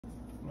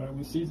All right,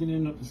 we're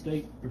seasoning up the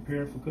steak,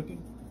 preparing for cooking.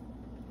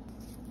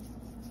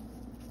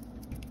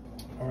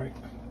 All right,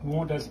 we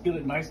want that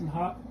skillet nice and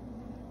hot.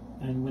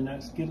 And when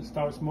that skillet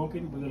starts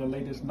smoking, we're gonna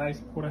lay this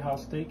nice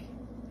porterhouse steak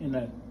in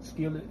that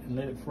skillet and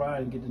let it fry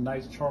and get the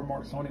nice char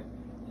marks on it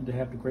and to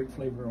have the great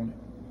flavor on it.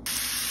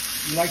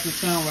 You like this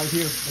sound right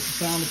here. That's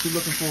the sound that you're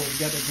looking for. You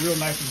got that grill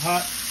nice and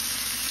hot.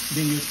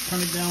 Then you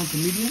turn it down to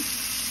medium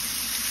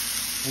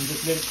and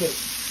just let it cook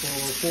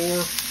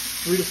for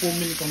 3 to 4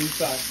 minutes on each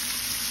side.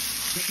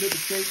 Just flip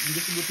the steak, and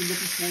this is what you're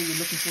looking for. You're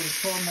looking for the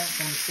char marks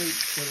on the steak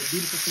for the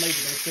beautiful flavor,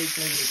 that steak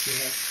flavor that you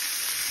have.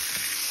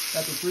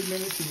 After 3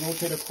 minutes, you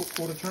rotate a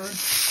quarter turn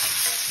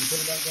and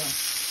put it back down.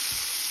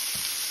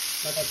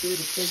 Like I said,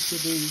 the steak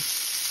should be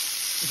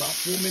about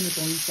 4 minutes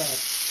on each side.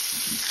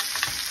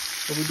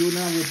 What we do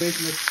now, we're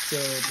baking the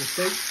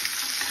steak.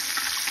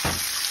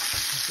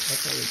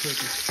 That's how we cook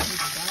it.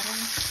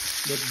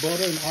 With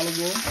butter and olive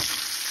oil,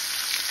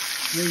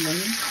 green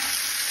onion.